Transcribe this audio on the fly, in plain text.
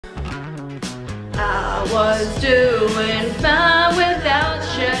I was doing fine without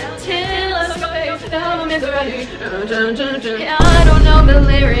you till I saw your face. Now I'm misery. Yeah, I don't know the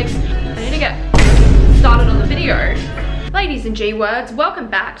lyrics. I need to get started on the video. Ladies and G-words, welcome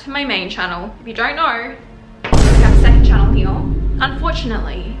back to my main channel. If you don't know, I have a second channel here.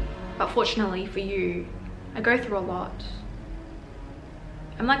 Unfortunately, but fortunately for you, I go through a lot.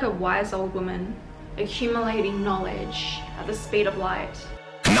 I'm like a wise old woman, accumulating knowledge at the speed of light.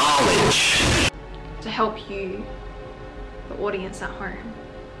 Knowledge! To help you, the audience at home,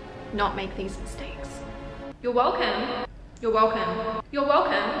 not make these mistakes. You're welcome. You're welcome. You're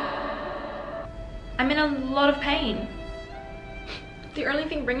welcome. I'm in a lot of pain. The only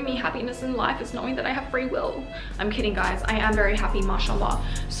thing bringing me happiness in life is knowing that I have free will. I'm kidding, guys. I am very happy, mashallah.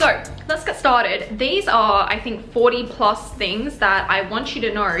 So let's get started. These are, I think, 40 plus things that I want you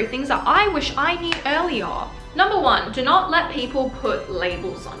to know, things that I wish I knew earlier. Number one, do not let people put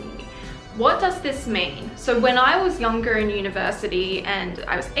labels on you. What does this mean? So when I was younger in university and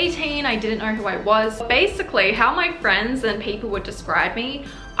I was 18, I didn't know who I was. Basically, how my friends and people would describe me,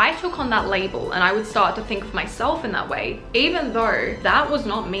 I took on that label and I would start to think of myself in that way, even though that was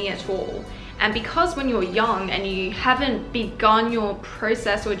not me at all. And because when you're young and you haven't begun your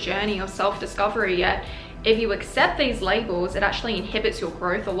process or journey of self-discovery yet, if you accept these labels, it actually inhibits your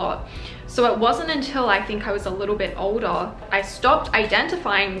growth a lot. So it wasn't until I think I was a little bit older, I stopped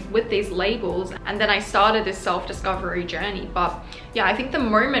identifying with these labels and then I started this self-discovery journey. But yeah, I think the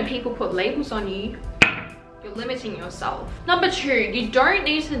moment people put labels on you, you're limiting yourself. Number two, you don't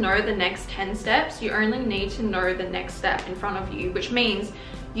need to know the next 10 steps. You only need to know the next step in front of you, which means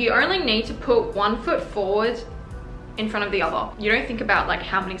you only need to put 1 foot forward in front of the other. You don't think about like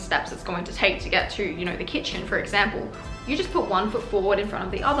how many steps it's going to take to get to, you know, the kitchen, for example. You just put 1 foot forward in front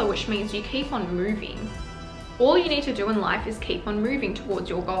of the other, which means you keep on moving. All you need to do in life is keep on moving towards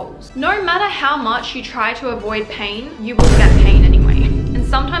your goals. No matter how much you try to avoid pain, you will get pain anyway. And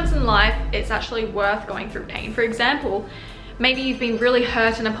sometimes in life, it's actually worth going through pain. For example, maybe you've been really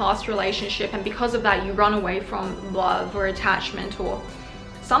hurt in a past relationship and because of that, you run away from love or attachment or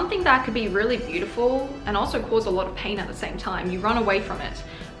something that could be really beautiful and also cause a lot of pain at the same time. You run away from it.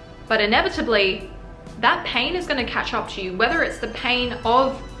 But inevitably, that pain is going to catch up to you, whether it's the pain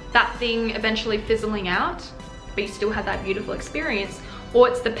of that thing eventually fizzling out, but you still had that beautiful experience, or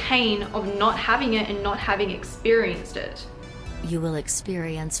it's the pain of not having it and not having experienced it. You will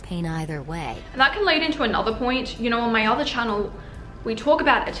experience pain either way. And that can lead into another point. You know, on my other channel, we talk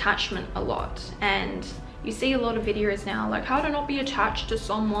about attachment a lot, and you see a lot of videos now like how to not be attached to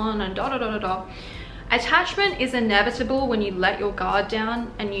someone and da da da da da. Attachment is inevitable when you let your guard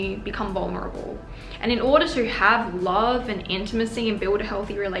down and you become vulnerable. And in order to have love and intimacy and build a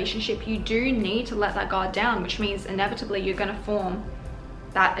healthy relationship, you do need to let that guard down, which means inevitably you're going to form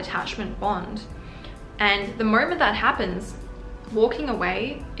that attachment bond. And the moment that happens, walking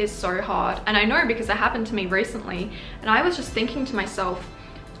away is so hard. And I know because it happened to me recently, and I was just thinking to myself,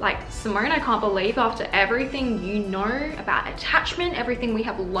 like, Simone, I can't believe after everything you know about attachment, everything we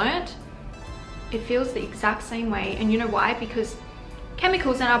have learnt, it feels the exact same way. And you know why? Because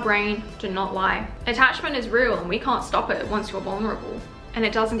chemicals in our brain do not lie. Attachment is real and we can't stop it once you're vulnerable. And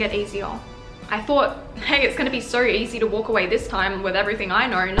it doesn't get easier. I thought, hey, it's gonna be so easy to walk away this time with everything I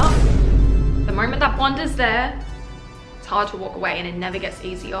know. No. The moment that bond is there, hard to walk away and it never gets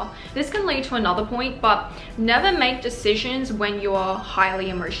easier. This can lead to another point, but never make decisions when you are highly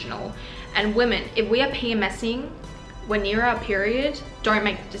emotional. And women, if we are PMSing, when near our period, don't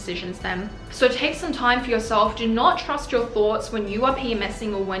make decisions then. So take some time for yourself. Do not trust your thoughts when you are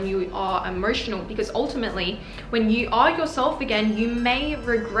PMSing or when you are emotional, because ultimately, when you are yourself again, you may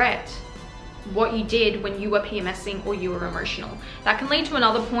regret what you did when you were PMSing or you were emotional. That can lead to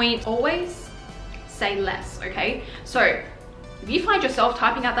another point. Always say less, okay? So if you find yourself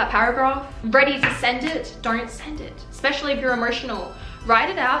typing out that paragraph, ready to send it, don't send it. Especially if you're emotional. Write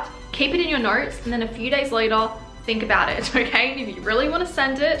it out, keep it in your notes, and then a few days later, think about it, okay? And if you really want to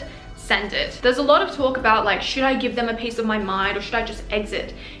send it, send it. There's a lot of talk about like, should I give them a piece of my mind or should I just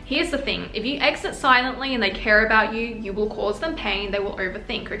exit? Here's the thing, if you exit silently and they care about you, you will cause them pain, they will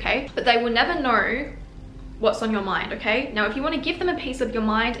overthink, okay? But they will never know what's on your mind, okay? Now, if you want to give them a piece of your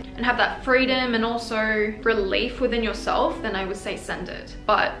mind and have that freedom and also relief within yourself, then I would say send it.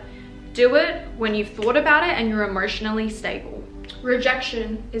 But do it when you've thought about it and you're emotionally stable.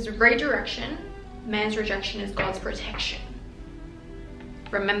 Rejection is redirection. Man's rejection is God's protection.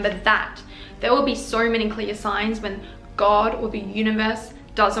 Remember that. There will be so many clear signs when God or the universe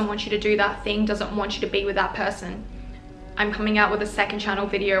doesn't want you to do that thing, doesn't want you to be with that person. I'm coming out with a second channel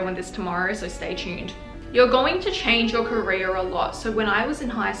video on this tomorrow, so stay tuned. You're going to change your career a lot. So when I was in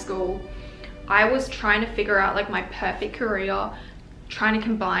high school, I was trying to figure out like my perfect career, trying to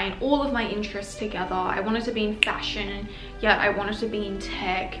combine all of my interests together. I wanted to be in fashion, yet I wanted to be in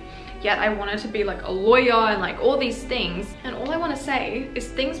tech, yet I wanted to be like a lawyer and like all these things. And all I want to say is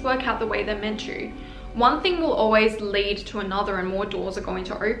things work out the way they're meant to. One thing will always lead to another, and more doors are going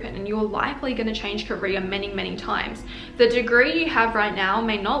to open, and you're likely going to change career many times. The degree you have right now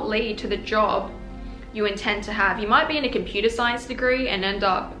may not lead to the job you intend to have. You might be in a computer science degree and end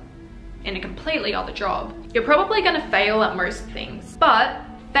up in a completely other job. You're probably going to fail at most things, but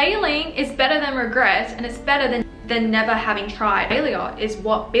failing is better than regret, and it's better than never having tried. Failure is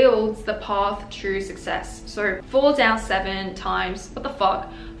what builds the path to success. So fall down 7 times, what the fuck?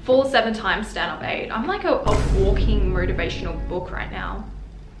 Fall 7 times, stand up 8. I'm like a walking motivational book right now.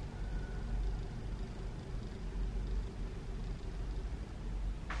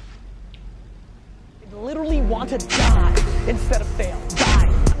 I literally want to die instead of fail. Die. I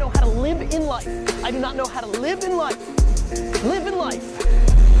don't know how to live in life. I do not know how to live in life. Live in life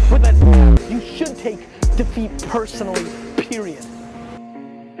with that. You should take defeat personally, period.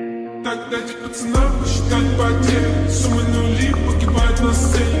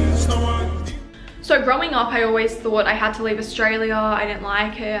 So growing up, I always thought I had to leave Australia. I didn't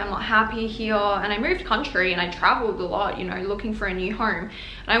like it, I'm not happy here, and I moved country and I traveled a lot, you know, looking for a new home.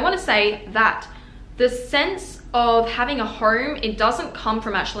 And I want to say that the sense of having a home, it doesn't come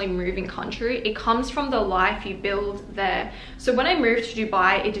from actually moving country, it comes from the life you build there. So when I moved to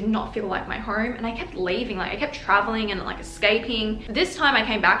Dubai, it did not feel like my home, and I kept leaving, like I kept traveling and like escaping. This time I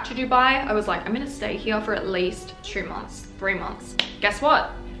came back to Dubai, I was like, I'm gonna stay here for at least 2 months, 3 months. Guess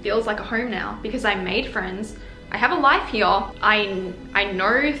what? It feels like a home now, because I made friends. I have a life here. I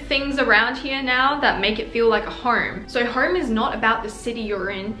know things around here now that make it feel like a home. So home is not about the city you're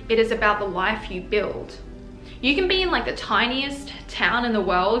in, it is about the life you build. You can be in like the tiniest town in the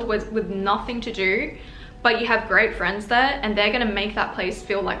world with nothing to do, but you have great friends there, and they're gonna make that place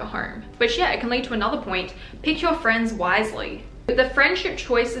feel like a home. Which yeah, it can lead to another point. Pick your friends wisely. The friendship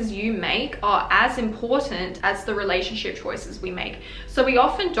choices you make are as important as the relationship choices we make. So we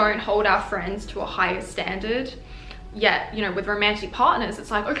often don't hold our friends to a higher standard. Yet, you know, with romantic partners,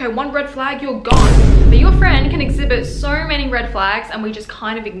 it's like, okay, 1 red flag, you're gone. But your friend can exhibit so many red flags and we just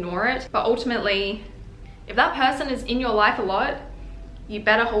kind of ignore it. But ultimately, if that person is in your life a lot, you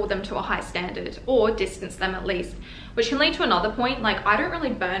better hold them to a high standard, or distance them at least. Which can lead to another point, like I don't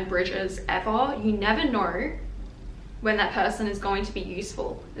really burn bridges ever. You never know when that person is going to be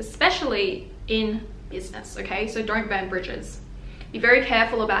useful, especially in business, okay? So don't burn bridges. Be very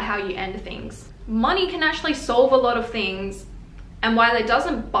careful about how you end things. Money can actually solve a lot of things, and while it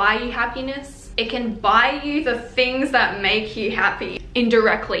doesn't buy you happiness, it can buy you the things that make you happy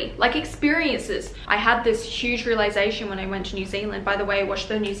indirectly, like experiences. I had this huge realization when I went to New Zealand. By the way, I watched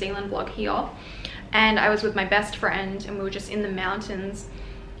the New Zealand vlog here, and I was with my best friend and we were just in the mountains,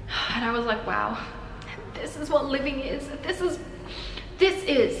 and I was like, wow, this is what living is. This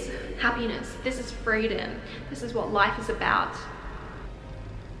is happiness. This is freedom. This is what life is about.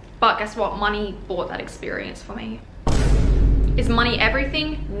 But guess what? Money bought that experience for me. Is money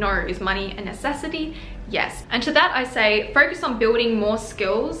everything? No. Is money a necessity? Yes. And to that I say, focus on building more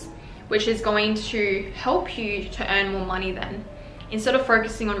skills, which is going to help you to earn more money then, instead of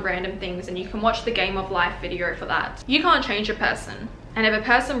focusing on random things. And you can watch the Game of Life video for that. You can't change a person. And if a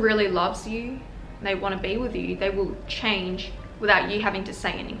person really loves you, they want to be with you, they will change without you having to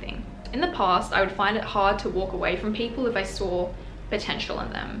say anything. In the past, I would find it hard to walk away from people if I saw potential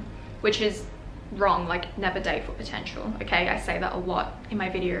in them, which is wrong. Like, never date for potential, okay? I say that a lot in my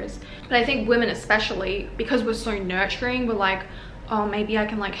videos. But I think women especially, because we're so nurturing, we're like, oh, maybe I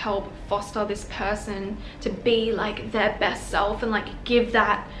can like help foster this person to be like their best self and like give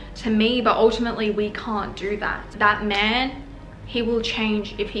that to me. But ultimately we can't do that. That man, he will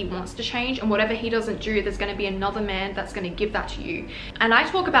change if he wants to change, and whatever he doesn't do, there's going to be another man that's going to give that to you. And I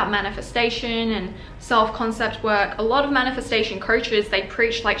talk about manifestation and self-concept work. A lot of manifestation coaches, they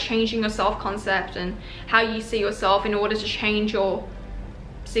preach like changing your self-concept and how you see yourself in order to change your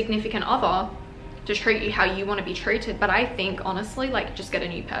significant other to treat you how you want to be treated. But I think honestly, like, just get a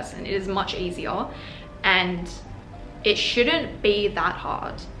new person. It is much easier, and it shouldn't be that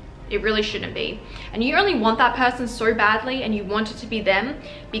hard. It really shouldn't be. And you only want that person so badly, and you want it to be them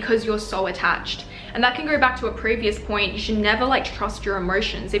because you're so attached. And that can go back to a previous point. You should never like trust your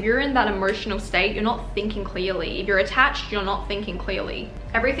emotions. If you're in that emotional state, you're not thinking clearly. If you're attached, you're not thinking clearly.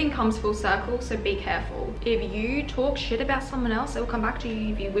 Everything comes full circle, so be careful. If you talk shit about someone else, it will come back to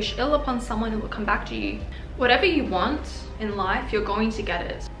you. If you wish ill upon someone, it will come back to you. Whatever you want in life, you're going to get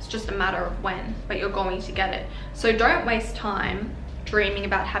it. It's just a matter of when, but you're going to get it. So don't waste time dreaming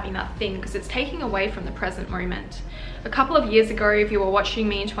about having that thing, because it's taking away from the present moment. A couple of years ago, if you were watching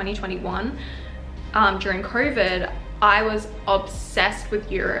me in 2021, during COVID, I was obsessed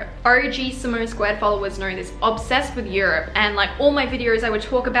with Europe. OG simonesquared followers know this, obsessed with Europe. And like all my videos, I would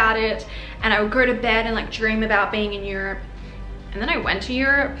talk about it, and I would go to bed and like dream about being in Europe. And then I went to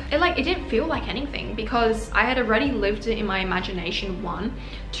Europe. It didn't feel like anything, because I had already lived it in my imagination, 1.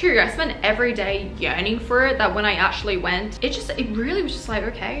 2, I spent every day yearning for it, that when I actually went, it really was just like,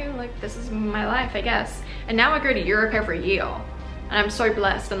 okay, like this is my life, I guess. And now I go to Europe every year. And I'm so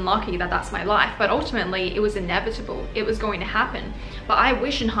blessed and lucky that that's my life. But ultimately, it was inevitable. It was going to happen. But I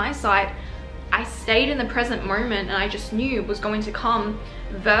wish in hindsight, I stayed in the present moment and I just knew it was going to come,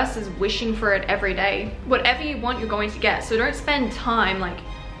 versus wishing for it every day. Whatever you want, you're going to get. So don't spend time like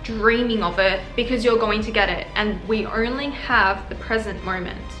dreaming of it, because you're going to get it. And we only have the present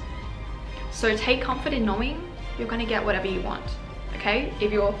moment. So take comfort in knowing you're going to get whatever you want, okay?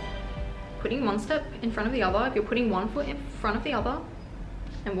 If you're putting one step in front of the other, if you're putting one foot in front of the other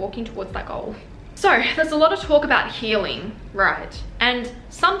and walking towards that goal. So there's a lot of talk about healing, right? And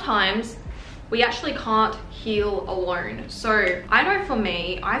sometimes we actually can't heal alone. So I know for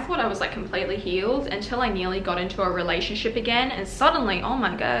me, I thought I was like completely healed until I nearly got into a relationship again, and suddenly, oh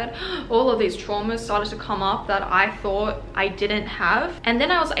my God, all of these traumas started to come up that I thought I didn't have. And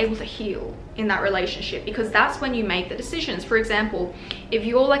then I was able to heal in that relationship, because that's when you make the decisions. For example, if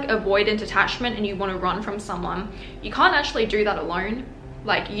you're like avoidant attachment and you want to run from someone, you can't actually do that alone.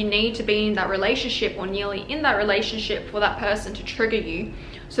 Like, you need to be in that relationship or nearly in that relationship for that person to trigger you,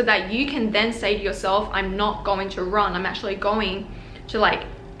 so that you can then say to yourself, I'm not going to run, I'm actually going to like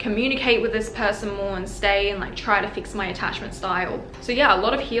communicate with this person more and stay and like try to fix my attachment style. So yeah, a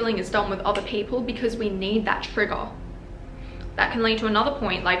lot of healing is done with other people, because we need that trigger. That can lead to another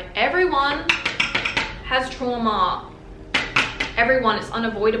point, like everyone has trauma. Everyone is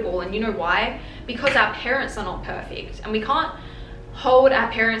unavoidable. And you know why? Because our parents are not perfect, and we can't hold our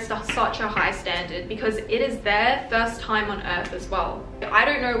parents to such a high standard, because it is their first time on earth as well. I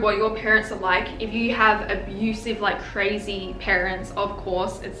don't know what your parents are like. If you have abusive, like crazy parents, of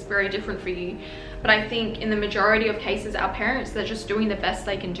course it's very different for you. But I think in the majority of cases, our parents, they're just doing the best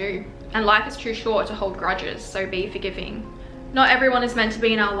they can do. And life is too short to hold grudges, so be forgiving. Not everyone is meant to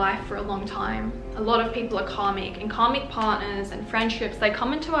be in our life for a long time. A lot of people are karmic, and karmic partners and friendships, they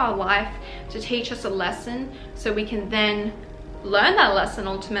come into our life to teach us a lesson, so we can then learn that lesson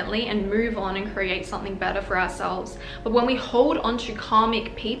ultimately and move on and create something better for ourselves. But when we hold on to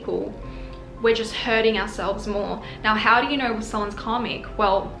karmic people, we're just hurting ourselves more. Now, how do you know if someone's karmic?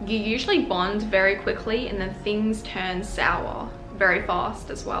 Well, you usually bond very quickly, and then things turn sour very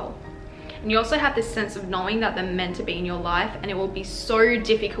fast as well. And you also have this sense of knowing that they're meant to be in your life, and it will be so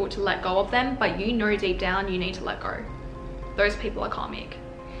difficult to let go of them, but you know deep down you need to let go. Those people are karmic.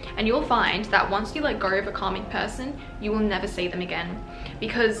 And you'll find that once you let go of a karmic person, you will never see them again.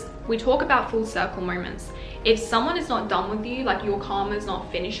 Because we talk about full circle moments. If someone is not done with you, like your karma is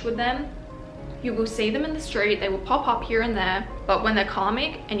not finished with them, you will see them in the street, they will pop up here and there, but when they're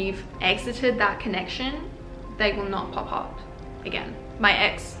karmic and you've exited that connection, they will not pop up again. My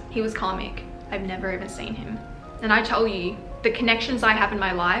ex, he was karmic. I've never even seen him. And I tell you, the connections I have in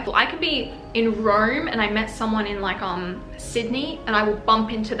my life, I could be in Rome and I met someone in like Sydney, and I will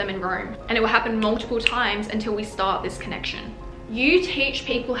bump into them in Rome, and it will happen multiple times until we start this connection. You teach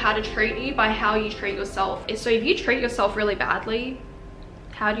people how to treat you by how you treat yourself. So if you treat yourself really badly,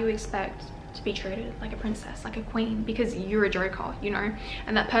 how do you expect to be treated like a princess, like a queen? Because you're a joker, you know,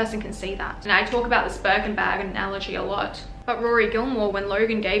 and that person can see that. And I talk about this Birkin bag analogy a lot. But Rory Gilmore, when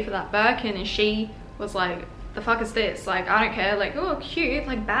Logan gave her that Birkin, and she was like, the fuck is this? Like, I don't care. Like, oh, cute,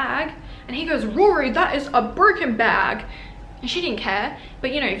 like bag. And he goes, Rory, that is a Birkin bag. And she didn't care.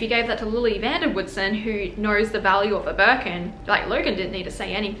 But you know, if you gave that to Lily Vanderwoodson, who knows the value of a Birkin, like Logan didn't need to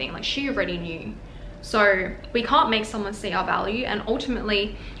say anything. Like, she already knew. So we can't make someone see our value, and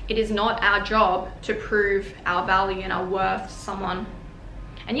ultimately it is not our job to prove our value and our worth to someone.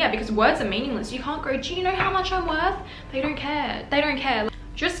 And yeah, because words are meaningless. You can't go, do you know how much I'm worth? They don't care. They don't care.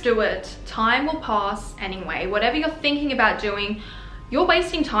 Just do it. Time will pass anyway. Whatever you're thinking about doing, you're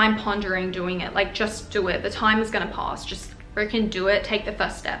wasting time pondering doing it. Like, just do it. The time is gonna pass. Just freaking do it. Take the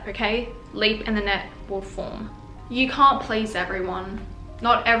first step, okay? Leap and the net will form. You can't please everyone.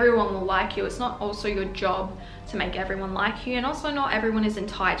 Not everyone will like you. It's not also your job to make everyone like you, and also not everyone is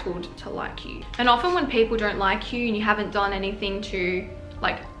entitled to like you. And often when people don't like you and you haven't done anything to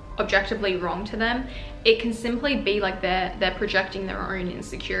like objectively wrong to them, it can simply be like they're projecting their own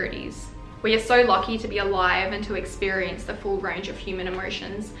insecurities. We are so lucky to be alive and to experience the full range of human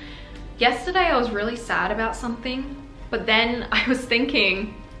emotions. Yesterday I was really sad about something, But then I was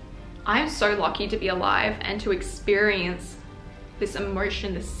thinking, I'm so lucky to be alive and to experience this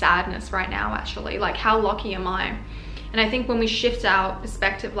emotion, this sadness right now, actually. Like, how lucky am I? And I think when we shift our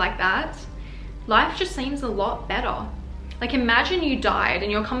perspective like that, life just seems a lot better. Like, imagine you died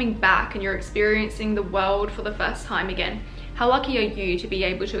and you're coming back and you're experiencing the world for the first time again. How lucky are you to be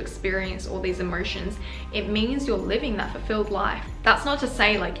able to experience all these emotions? It means you're living that fulfilled life. That's not to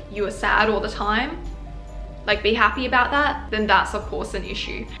say like you are sad all the time. Like, be happy about that, then that's of course an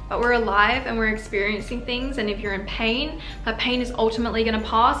issue. But we're alive and we're experiencing things, and if you're in pain, that pain is ultimately gonna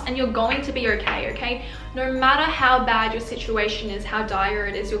pass and you're going to be okay, okay? No matter how bad your situation is, how dire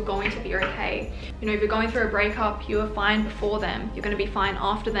it is, you're going to be okay. You know, if you're going through a breakup, you were fine before them. You're gonna be fine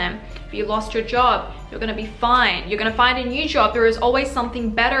after them. If you lost your job, you're gonna be fine. You're gonna find a new job. There is always something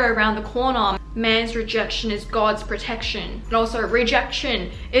better around the corner. Man's rejection is God's protection. And also,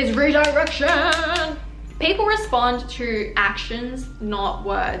 rejection is redirection. People respond to actions, not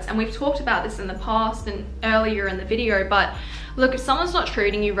words. And we've talked about this in the past and earlier in the video, but look, if someone's not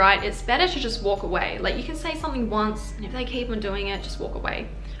treating you right, it's better to just walk away. Like, you can say something once, and if they keep on doing it, just walk away,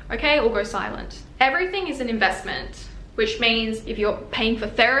 okay? Or go silent. Everything is an investment, which means if you're paying for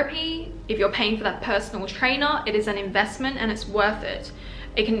therapy, if you're paying for that personal trainer, it is an investment and it's worth it.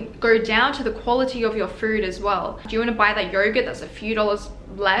 It can go down to the quality of your food as well. Do you want to buy that yogurt that's a few dollars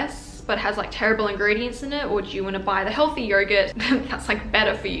less but has like terrible ingredients in it, or do you want to buy the healthy yogurt that's like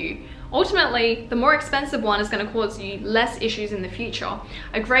better for you? Ultimately, the more expensive one is going to cause you less issues in the future.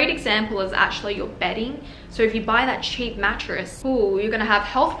 A great example is actually your bedding. So if you buy that cheap mattress, ooh, you're going to have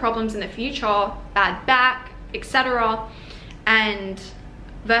health problems in the future, bad back, etc. And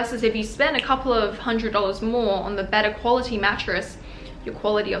versus if you spend a couple of $100s more on the better quality mattress, your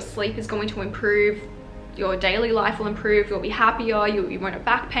quality of sleep is going to improve, your daily life will improve, you'll be happier, you won't have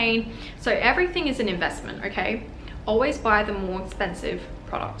back pain. So everything is an investment, okay? Always buy the more expensive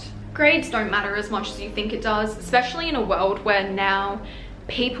product. Grades don't matter as much as you think it does, especially in a world where now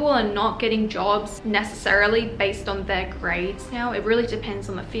people are not getting jobs necessarily based on their grades now. It really depends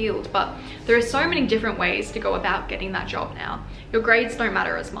on the field, but there are so many different ways to go about getting that job now. Your grades don't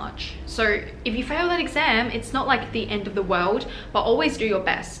matter as much. So if you fail that exam, it's not like the end of the world, but always do your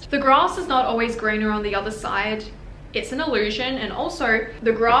best. The grass is not always greener on the other side. It's an illusion, and also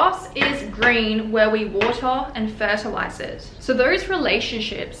the grass is green where we water and fertilize it. So those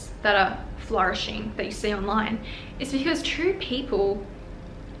relationships that are flourishing that you see online is because two people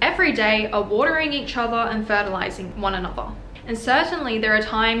every day are watering each other and fertilizing one another. And certainly there are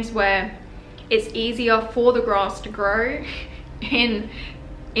times where it's easier for the grass to grow in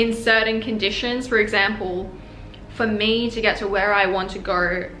certain conditions. For example, for me to get to where I want to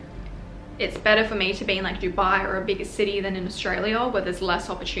go, it's better for me to be in like Dubai or a bigger city than in Australia where there's less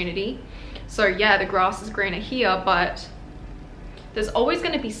opportunity. So yeah, the grass is greener here, but there's always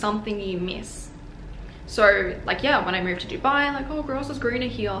going to be something you miss. So like, yeah, when I moved to Dubai, like, oh, grass is greener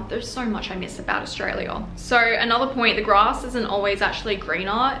here. There's so much I miss about Australia. So another point, the grass isn't always actually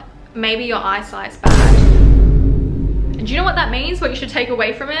greener. Maybe your eyesight's bad. And do you know what that means? What you should take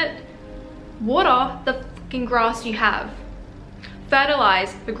away from it? Water the fucking grass you have.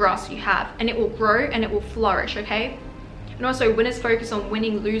 Fertilize the grass you have, and it will grow and it will flourish, okay? And also, winners focus on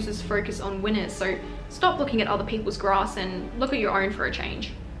winning, losers focus on winners. So stop looking at other people's grass and look at your own for a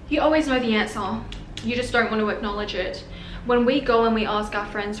change. You always know the answer. You just don't want to acknowledge it. When we go and we ask our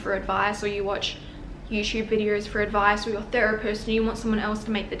friends for advice, or you watch YouTube videos for advice, or your therapist and you want someone else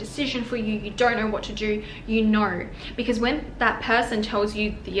to make the decision for you, you don't know what to do, you know. Because when that person tells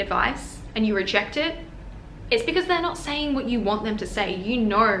you the advice and you reject it, it's because they're not saying what you want them to say. You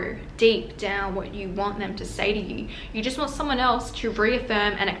know deep down what you want them to say to you. You just want someone else to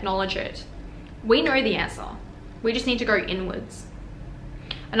reaffirm and acknowledge it. We know the answer. We just need to go inwards.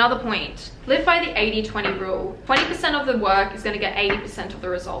 Another point, live by the 80-20 rule. 20% of the work is going to get 80% of the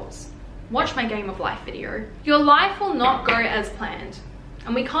results. Watch my Game of Life video. Your life will not go as planned.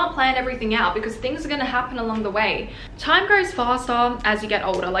 And we can't plan everything out because things are going to happen along the way. Time goes faster as you get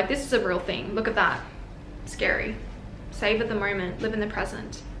older. Like, this is a real thing. Look at that. Scary. Save at the moment. Live in the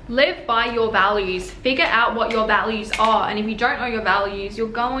present. Live by your values. Figure out what your values are. And if you don't know your values, you're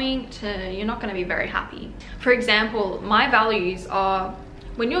not going to be very happy. For example, my values are,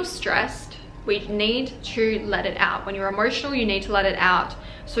 when you're stressed, we need to let it out. When you're emotional, you need to let it out.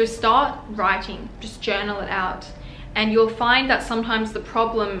 So start writing, just journal it out. And you'll find that sometimes the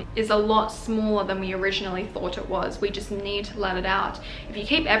problem is a lot smaller than we originally thought it was. We just need to let it out. If you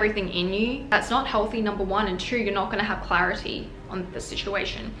keep everything in you, that's not healthy, number one, and two, you're not gonna have clarity on the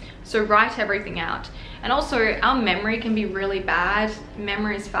situation. So write everything out. And also, our memory can be really bad.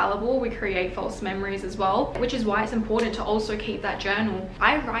 Memory is fallible. We create false memories as well, which is why it's important to also keep that journal.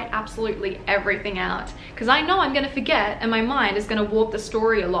 I write absolutely everything out because I know I'm going to forget and my mind is going to warp the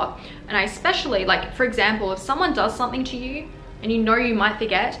story a lot. And I especially, like, for example, if someone does something to you and you know you might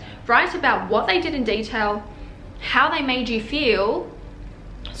forget, write about what they did in detail, how they made you feel,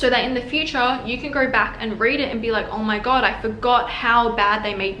 so that in the future you can go back and read it and be like, oh my god, I forgot how bad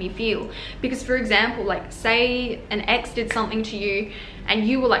they made me feel. Because for example, like say an ex did something to you and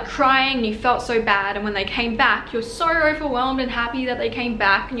you were like crying and you felt so bad, and when they came back you're so overwhelmed and happy that they came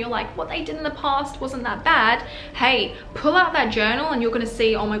back and you're like, what they did in the past wasn't that bad. Hey, pull out that journal and you're gonna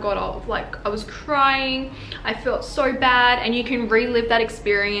see, oh my god, I was crying, I felt so bad, and you can relive that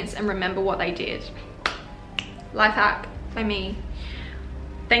experience and remember what they did. Life hack by me.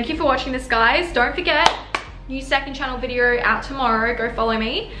 Thank you for watching this, guys. Don't forget, new second channel video out tomorrow. Go follow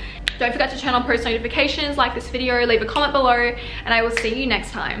me. Don't forget to turn on post notifications, like this video, leave a comment below, and I will see you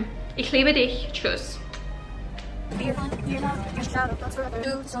next time. Ich liebe dich. Tschüss.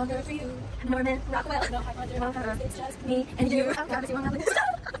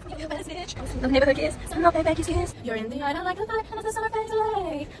 The neighborhood kiss, some of baby kiss. You're in the eye, I like the fight, and as the summer fades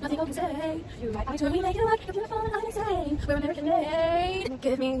away, nothing else can say. You right between we make it work, you're beautiful and I'm insane. We're American made.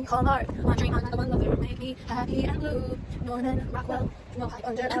 Give me Hallmark, my dream, I'm the one mother, make me happy and blue. Norman Rockwell, no high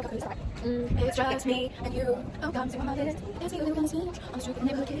under alcohol track. It's just me and you. Oh God, see what I did. It's you, kind of spinach. On the street, the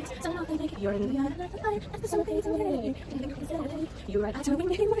neighborhood kiss, some of baby. You're in the eye, I like the fight, as the summer fades away, nothing else can say. You right between we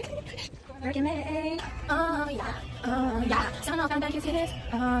make it work. American made. Oh yeah, some of baby kiss.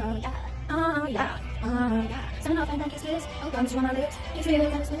 Yeah. Yeah. Some of my kisses, oh, comes from my lips. It's really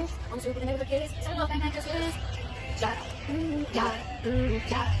kind of spinach. On the street with a neighborhood kiss. Some of my kisses. Yeah.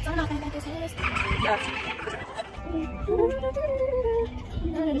 Some of my kisses.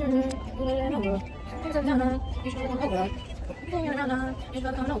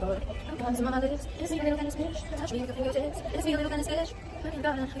 Comes from my lips. It's me a little kind of spinach. Touch me with your fingertips. It's me a little kind of spinach. I'm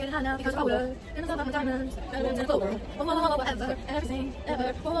gonna get high now because older. And it's all about diamonds, diamonds and clover. Ever, everything, ever,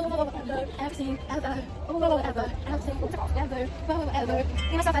 ever, everything, ever, ever, everything, ever, ever.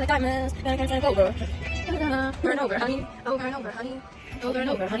 You must have had the diamonds, then I can send over. Over and over, honey. Over and over, honey. Over and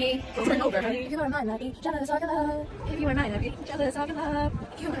over, honey. Over and over, honey. If you were mine, I'd be jealous of your love. If you were mine, I'd be jealous of your love.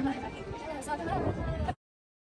 If you were mine, I'd be jealous of your love.